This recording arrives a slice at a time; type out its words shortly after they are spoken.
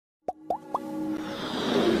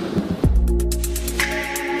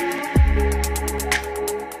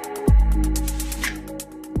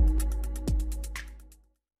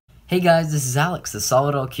Hey guys, this is Alex, the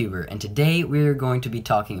Solid All Cuber, and today we're going to be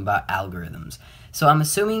talking about algorithms. So I'm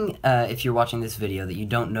assuming if you're watching this video that you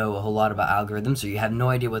don't know a whole lot about algorithms or you have no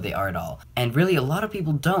idea what they are at all. And really a lot of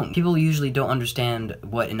people don't. People usually don't understand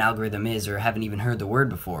what an algorithm is or haven't even heard the word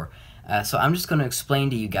before. So I'm just going to explain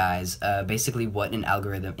to you guys basically what an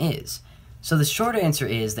algorithm is. So the short answer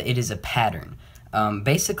is that it is a pattern.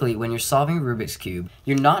 Basically, when you're solving a Rubik's Cube,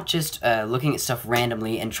 you're not just looking at stuff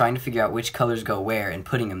randomly and trying to figure out which colors go where and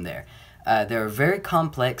putting them there. There are very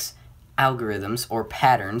complex algorithms or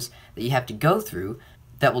patterns that you have to go through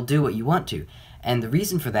that will do what you want to. And the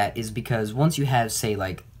reason for that is because once you have, say,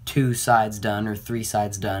 like 2 sides done or 3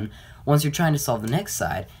 sides done, once you're trying to solve the next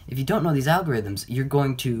side, if you don't know these algorithms, you're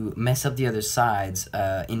going to mess up the other sides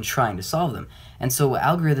in trying to solve them. And so what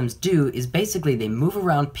algorithms do is basically they move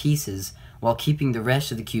around pieces while keeping the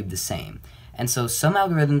rest of the cube the same. And so some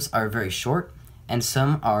algorithms are very short and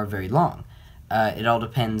some are very long. It all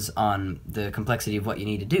depends on the complexity of what you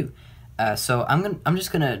need to do. So I'm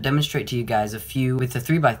just going to demonstrate to you guys a few with the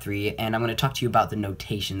 3x3, and I'm going to talk to you about the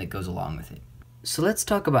notation that goes along with it. So let's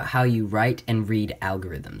talk about how you write and read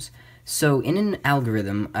algorithms. So in an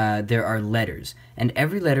algorithm, there are letters, and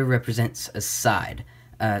every letter represents a side.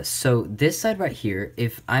 So this side right here,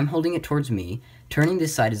 if I'm holding it towards me, turning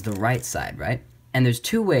this side is the right side, right? And there's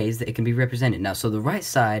 2 ways that it can be represented. Now, so the right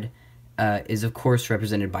side is, of course,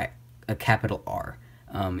 represented by a capital R.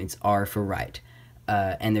 It's R for right.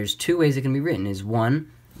 And there's 2 ways it can be written.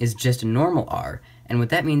 One is just a normal R, and what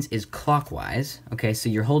that means is clockwise. Okay, so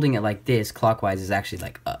you're holding it like this. Clockwise is actually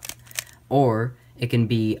like up. Or it can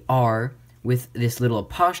be R with this little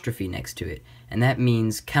apostrophe next to it, and that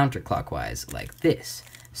means counterclockwise, like this.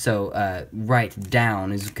 So right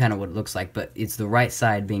down is kind of what it looks like, but it's the right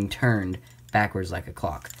side being turned backwards like a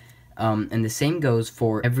clock. And the same goes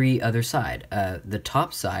for every other side. The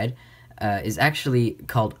top side is actually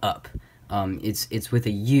called up. It's with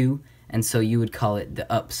a U, and so you would call it the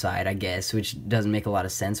up side, I guess, which doesn't make a lot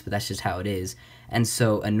of sense, but that's just how it is. And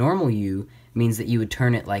so a normal U means that you would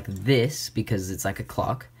turn it like this because it's like a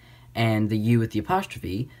clock, and the U with the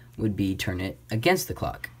apostrophe would be turn it against the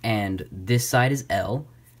clock. And this side is L,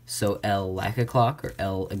 so L like a clock, or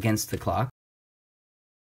L against the clock.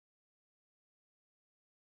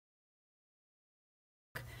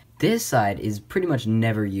 This side is pretty much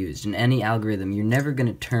never used in any algorithm. You're never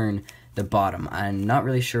going to turn the bottom. I'm not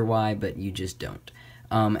really sure why, but you just don't.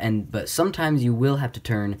 But sometimes you will have to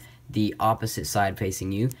turn the opposite side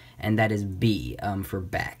facing you, and that is B for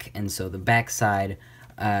back. And so the back side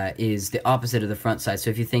is the opposite of the front side. So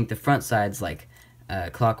if you think the front side's like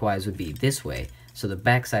clockwise would be this way, so the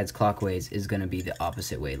back side's clockwise is going to be the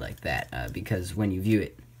opposite way like that, because when you view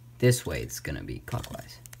it this way, it's going to be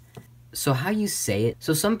clockwise. So how you say it,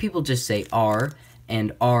 so some people just say R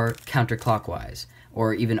and R counterclockwise,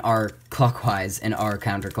 or even R clockwise and R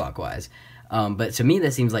counterclockwise. But to me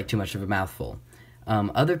that seems like too much of a mouthful.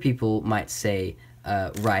 Other people might say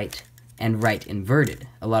right and right inverted.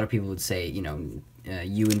 A lot of people would say, you know,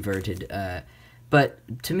 U inverted, but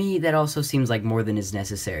to me that also seems like more than is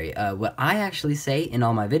necessary. What I actually say in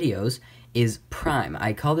all my videos is prime.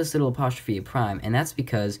 I call this little apostrophe a prime, and that's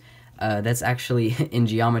because that's actually in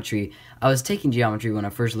geometry. I was taking geometry when I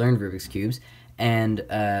first learned Rubik's Cubes, and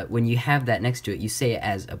when you have that next to it, you say it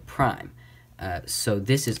as a prime. So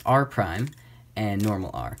this is R prime and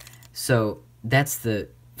normal R. So that's the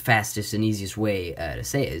fastest and easiest way to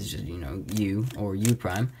say it, is just, you know, U or U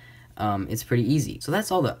prime. It's pretty easy. So that's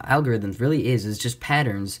all the algorithms really is just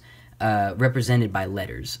patterns represented by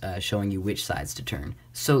letters, showing you which sides to turn.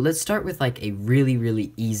 So let's start with like a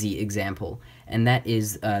really easy example, and that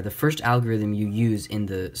is the first algorithm you use in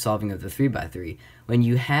the solving of the 3x3. When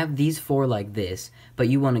you have these 4 like this, but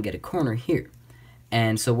you want to get a corner here.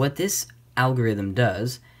 And so what this algorithm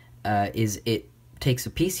does is it takes a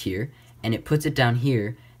piece here, and it puts it down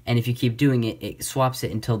here, and if you keep doing it, it swaps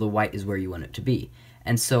it until the white is where you want it to be.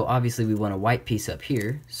 And so obviously we want a white piece up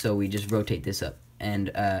here, so we just rotate this up.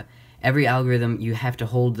 And every algorithm, you have to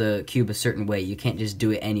hold the cube a certain way. You can't just do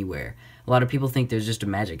it anywhere. A lot of people think there's just a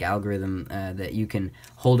magic algorithm that you can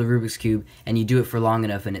hold a Rubik's Cube and you do it for long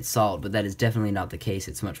enough and it's solved, but that is definitely not the case.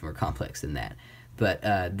 It's much more complex than that. But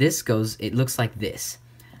it looks like this.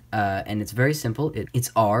 And it's very simple.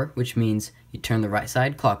 It's R, which means you turn the right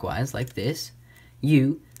side clockwise, like this.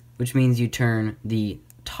 U, which means you turn the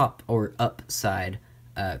top or up side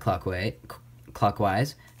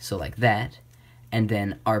clockwise, so like that. And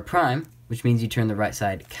then R prime, which means you turn the right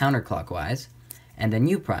side counterclockwise, and then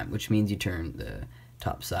U prime, which means you turn the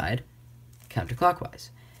top side counterclockwise.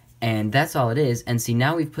 And that's all it is. And see,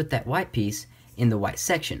 now we've put that white piece in the white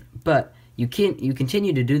section, but you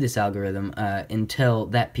continue to do this algorithm until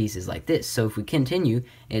that piece is like this. So if we continue,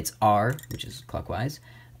 it's R, which is clockwise,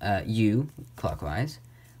 U, clockwise,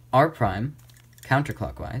 R prime,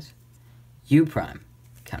 counterclockwise, U prime,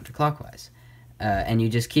 counterclockwise. And you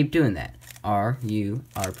just keep doing that. R, U,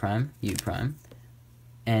 R prime, U prime,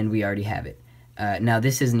 and we already have it. Now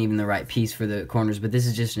this isn't even the right piece for the corners, but this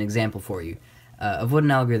is just an example for you of what an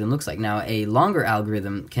algorithm looks like. Now a longer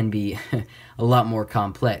algorithm can be a lot more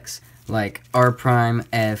complex, like R prime,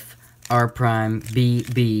 F, R prime, B,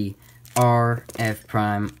 B, R, F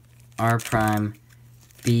prime, R prime,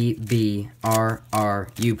 B, B, R, R,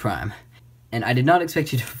 U prime. And I did not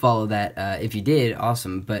expect you to follow that. If you did,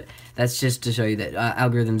 awesome, but that's just to show you that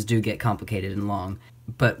algorithms do get complicated and long.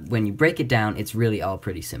 But when you break it down, it's really all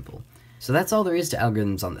pretty simple. So that's all there is to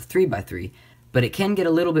algorithms on the 3x3, but it can get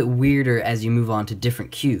a little bit weirder as you move on to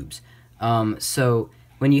different cubes. So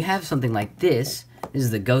when you have something like this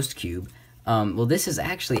is the ghost cube. Well, this is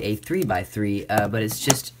actually a 3x3, but it's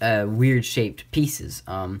just weird shaped pieces.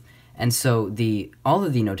 And so all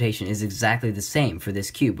of the notation is exactly the same for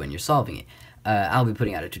this cube when you're solving it. I'll be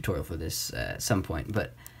putting out a tutorial for this at some point,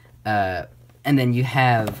 but and then you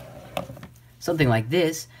have something like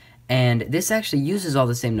this, and this actually uses all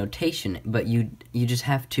the same notation, but you just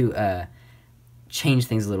have to change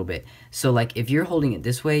things a little bit. So like if you're holding it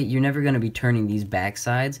this way, you're never going to be turning these back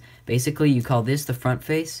sides. Basically, you call this the front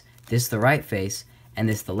face, this the right face, and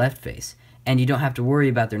this the left face. And you don't have to worry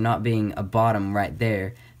about there not being a bottom right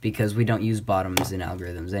there, because we don't use bottoms in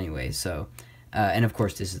algorithms anyway. So, and of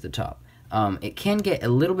course this is the top. It can get a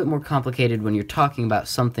little bit more complicated when you're talking about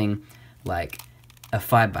something like a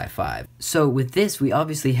 5x5. So with this, we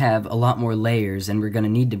obviously have a lot more layers, and we're going to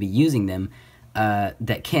need to be using them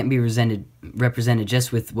that can't be represented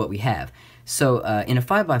just with what we have. So in a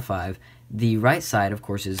 5x5, the right side, of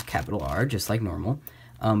course, is capital R, just like normal.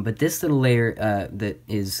 But this little layer that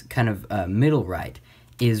is kind of middle right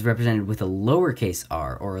is represented with a lowercase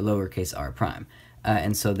r or a lowercase r prime.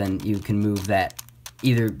 And so then you can move that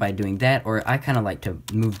either by doing that, or I kind of like to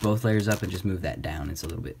move both layers up and just move that down. It's a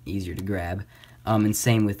little bit easier to grab. And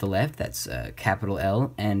same with the left, that's capital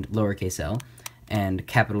L and lowercase l, and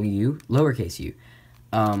capital U, lowercase u.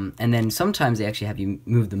 And then sometimes they actually have you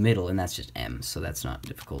move the middle, and that's just M, so that's not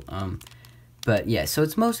difficult. But yeah, so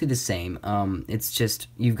it's mostly the same. It's just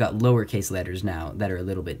you've got lowercase letters now that are a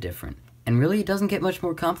little bit different. And really, it doesn't get much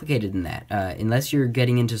more complicated than that, unless you're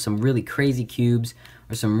getting into some really crazy cubes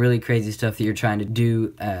or some really crazy stuff that you're trying to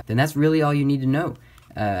do, then that's really all you need to know.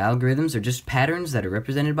 Algorithms are just patterns that are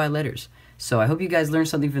represented by letters. So I hope you guys learned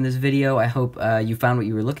something from this video. I hope you found what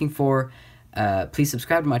you were looking for. Please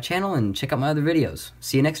subscribe to my channel and check out my other videos.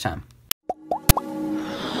 See you next time.